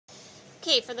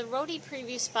Okay, for the Rhody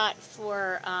preview spot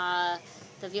for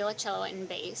the violoncello and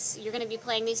bass, you're going to be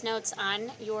playing these notes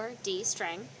on your D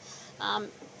string.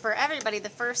 For everybody, the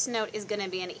first note is going to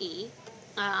be an E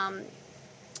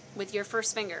with your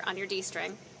first finger on your D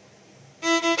string.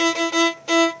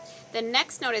 The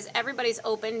next note is everybody's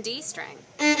open D string.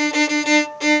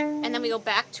 And then we go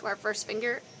back to our first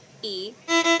finger, E.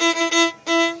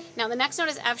 Now the next note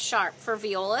is F sharp. For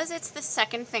violas, it's the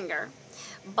second finger.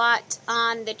 But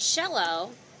on the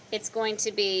cello, it's going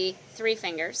to be 3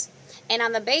 fingers. And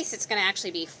on the bass, it's going to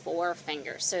actually be 4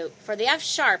 fingers. So for the F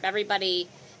sharp, everybody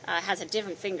has a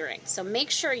different fingering. So make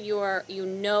sure you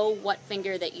know what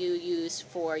finger that you use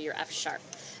for your F sharp.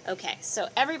 Okay, so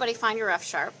everybody find your F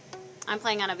sharp. I'm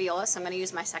playing on a viola, so I'm going to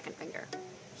use my second finger.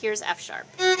 Here's F sharp.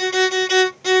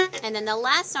 And then the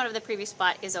last note of the previous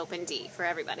spot is open D for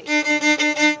everybody.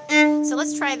 So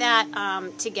let's try that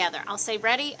together. I'll say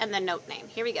ready and then note name.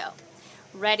 Here we go.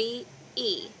 Ready,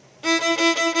 E.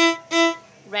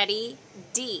 Ready,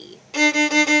 D.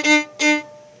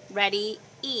 Ready,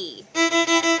 E.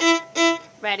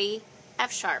 Ready,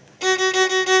 F sharp.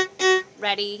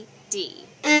 Ready, D.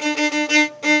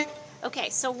 Okay,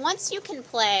 so once you can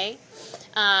play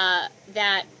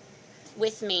that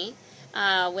with me,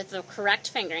 with the correct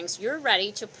fingerings, you're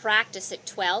ready to practice it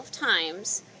 12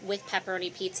 times with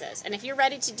pepperoni pizzas. And if you're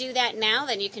ready to do that now,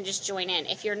 then you can just join in.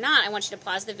 If you're not, I want you to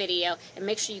pause the video and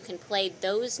make sure you can play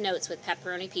those notes with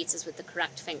pepperoni pizzas with the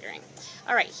correct fingering.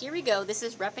 All right, here we go. This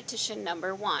is repetition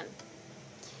number 1.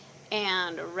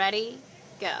 And ready,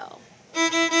 go.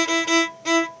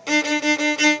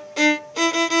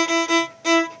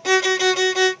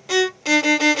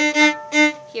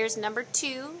 Here's number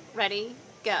 2. Ready,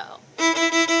 go.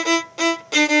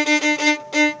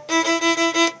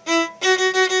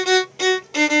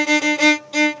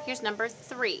 Here's number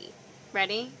 3.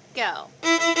 Ready, go.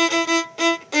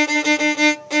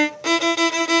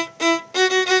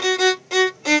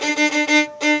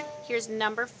 Here's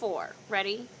number 4.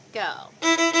 Ready, go.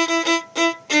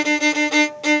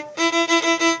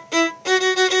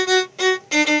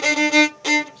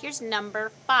 Here's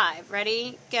number 5.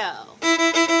 Ready, go.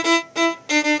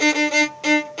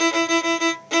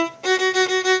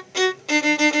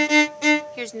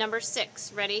 Here's number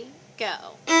 6. Ready,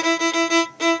 go.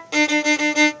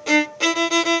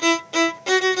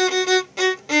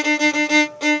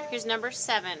 Here's number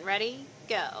 7. Ready,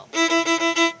 go.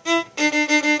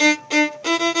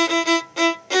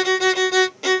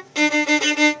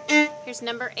 Here's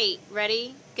number 8.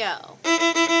 Ready, go.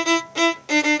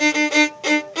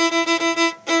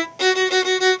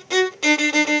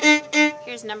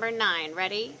 Here's number 9.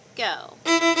 Ready, go.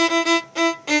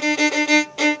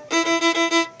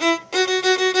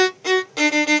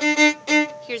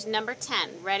 Here's number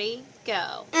 10. Ready,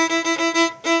 go.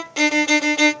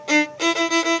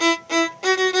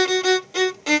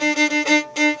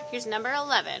 Here's number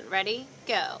 11. Ready,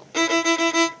 go.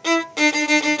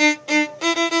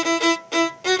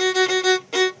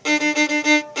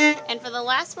 And for the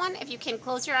last one, if you can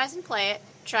close your eyes and play it,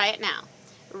 try it now.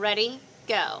 Ready,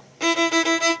 go.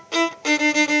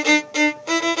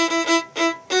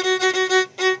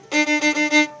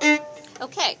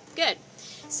 Okay, good.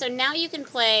 So now you can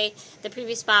play the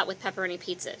previous spot with pepperoni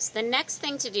pizzas. The next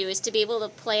thing to do is to be able to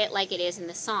play it like it is in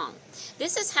the song.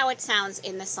 This is how it sounds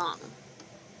in the song.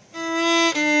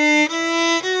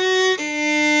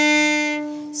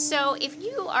 So if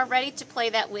you are ready to play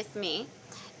that with me,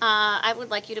 I would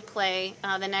like you to play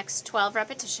the next 12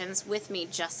 repetitions with me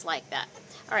just like that.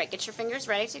 All right, get your fingers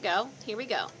ready to go. Here we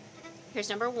go. Here's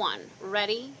number 1.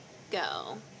 Ready,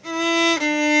 go.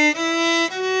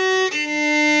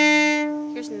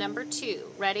 Here's number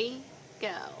 2. Ready,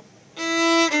 go.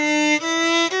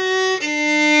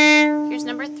 Here's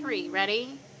number 3.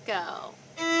 Ready, go.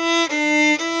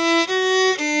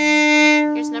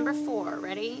 Here's number 4.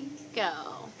 Ready,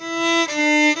 go.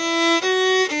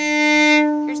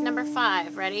 Here's number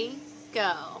 5. Ready,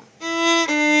 go.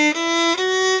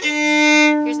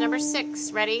 Here's number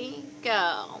 6. Ready,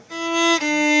 go.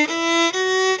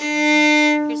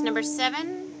 Here's number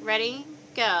 7. Ready,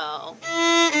 go.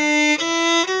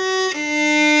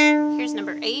 Here's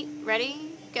number 8.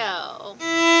 Ready, go.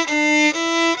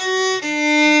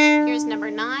 Here's number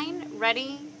 9.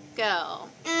 Ready, go.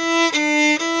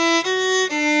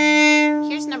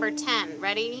 Here's number 10.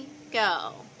 Ready,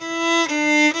 go.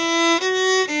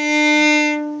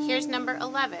 Here's number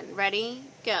 11. Ready,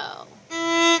 go.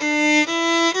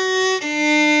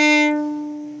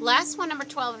 Last one, number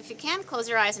 12. If you can, close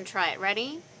your eyes and try it.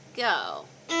 Ready, go.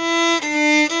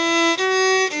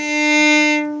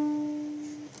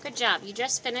 Good job. You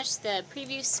just finished the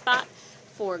preview spot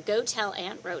for Go Tell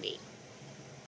Aunt Rhody.